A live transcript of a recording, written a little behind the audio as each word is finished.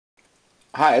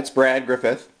Hi, it's Brad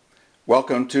Griffith.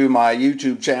 Welcome to my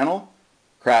YouTube channel,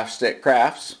 Craft Stick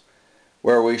Crafts,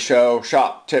 where we show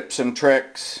shop tips and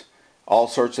tricks, all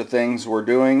sorts of things we're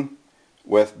doing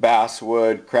with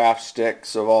basswood craft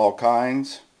sticks of all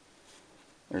kinds.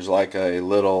 There's like a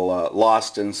little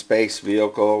lost in space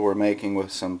vehicle we're making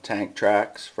with some tank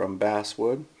tracks from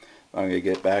basswood. I'm going to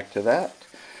get back to that.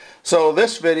 So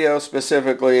this video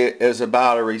specifically is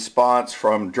about a response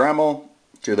from Dremel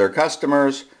to their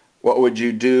customers. What would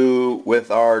you do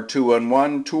with our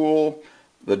 2-in-1 tool,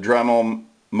 the Dremel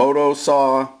Moto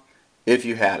Saw, if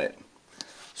you had it?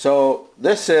 So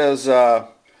this is a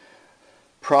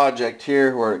project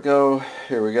here. Where'd it go?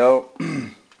 Here we go.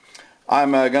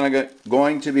 I'm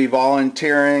going to be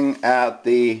volunteering at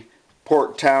the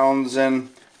Port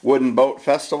Townsend Woodenboat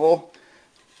Festival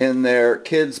in their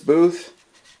kids booth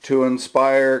to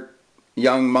inspire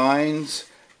young minds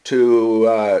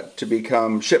to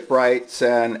become shipwrights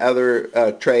and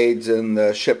other trades in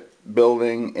the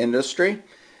shipbuilding industry.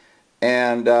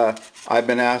 And I've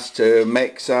been asked to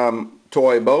make some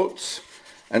toy boats,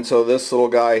 and so this little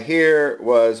guy here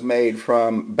was made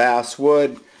from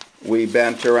basswood. We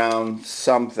bent around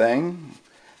something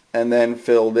and then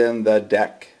filled in the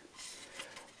deck,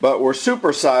 but we're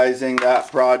supersizing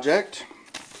that project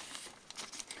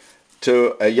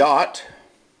to a yacht.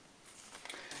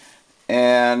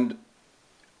 And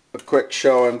a quick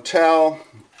show and tell.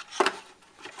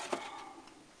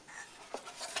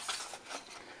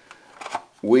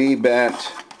 We bent,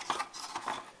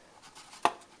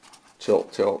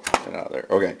 tilt, get out of there.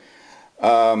 Okay.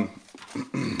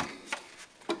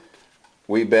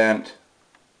 We bent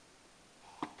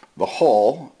the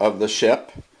hull of the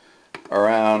ship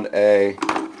around a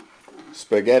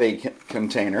spaghetti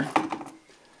container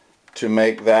to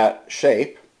make that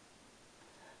shape.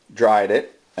 Dried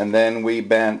it, and then we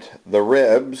bent the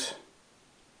ribs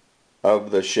of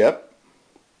the ship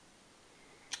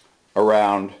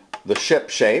around the ship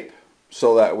shape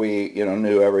so that we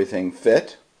knew everything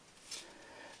fit.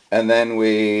 And then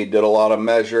we did a lot of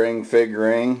measuring,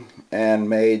 figuring, and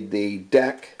made the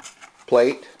deck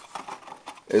plate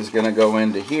is going to go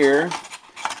into here.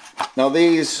 Now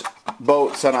these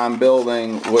boats that I'm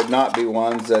building would not be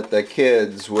ones that the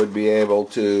kids would be able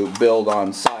to build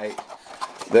on site.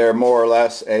 They're more or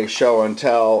less a show and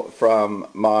tell from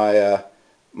my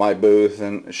my booth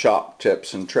and shop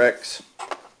tips and tricks.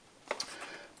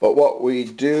 But what we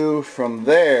do from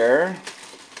there,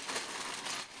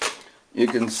 you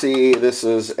can see this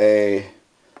is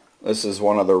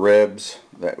one of the ribs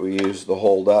that we use to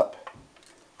hold up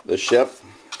the ship.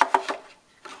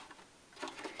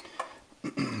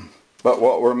 But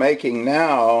what we're making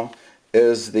now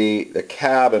is the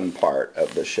cabin part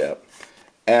of the ship.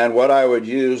 And what I would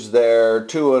use their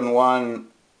 2-in-1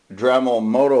 Dremel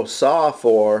Moto Saw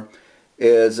for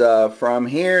is from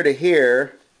here to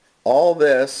here, all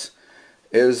this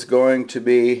is going to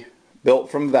be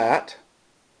built from that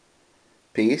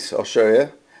piece. I'll show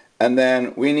you. And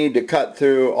then we need to cut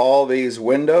through all these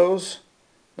windows.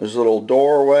 There's a little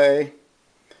doorway,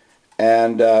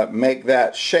 and make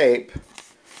that shape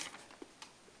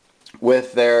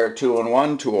with their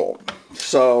 2-in-1 tool.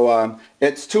 So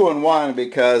it's 2-in-1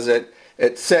 because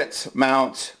it sits,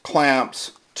 mounts,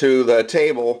 clamps to the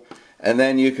table, and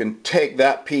then you can take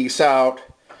that piece out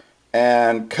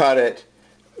and cut it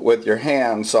with your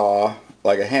hand saw,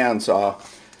 like a hand saw.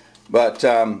 But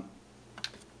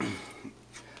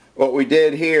what we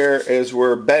did here is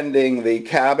we're bending the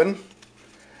cabin.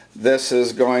 This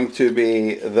is going to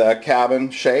be the cabin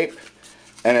shape,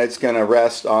 and it's going to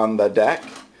rest on the deck.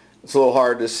 It's a little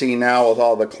hard to see now with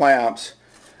all the clamps,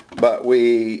 but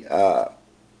we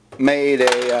made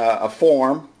a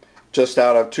form just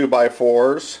out of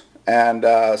 2x4s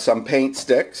and some paint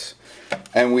sticks,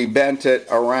 and we bent it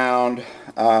around,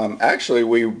 actually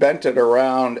we bent it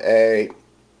around a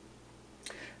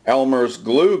Elmer's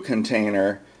glue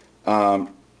container, little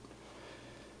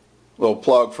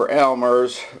plug for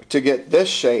Elmer's, to get this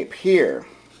shape here.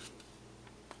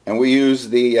 And we use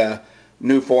the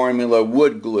new formula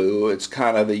wood glue. It's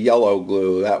kind of the yellow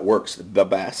glue that works the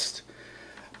best.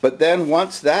 But then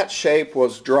once that shape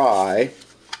was dry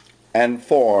and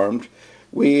formed,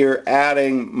 we are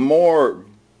adding more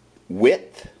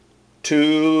width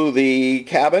to the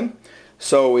cabin.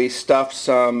 So we stuffed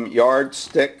some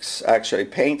yardsticks, actually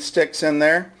paint sticks, in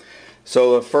there.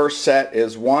 So the first set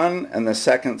is 1 and the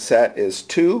second set is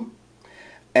 2.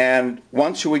 And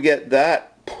once we get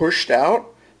that pushed out,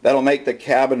 that'll make the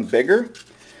cabin bigger,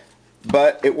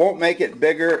 but it won't make it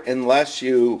bigger unless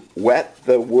you wet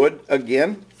the wood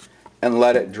again and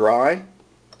let it dry.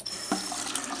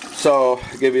 So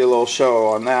I'll give you a little show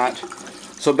on that.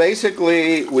 So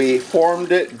basically we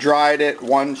formed it, dried it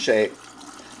one shape.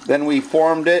 Then we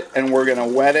formed it and we're going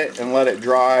to wet it and let it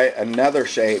dry another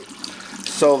shape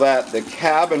so that the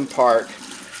cabin part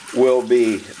will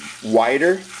be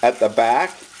wider at the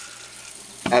back,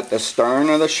 at the stern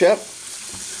of the ship.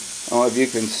 I don't know if you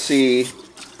can see.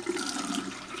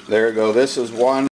 There you go. This is one.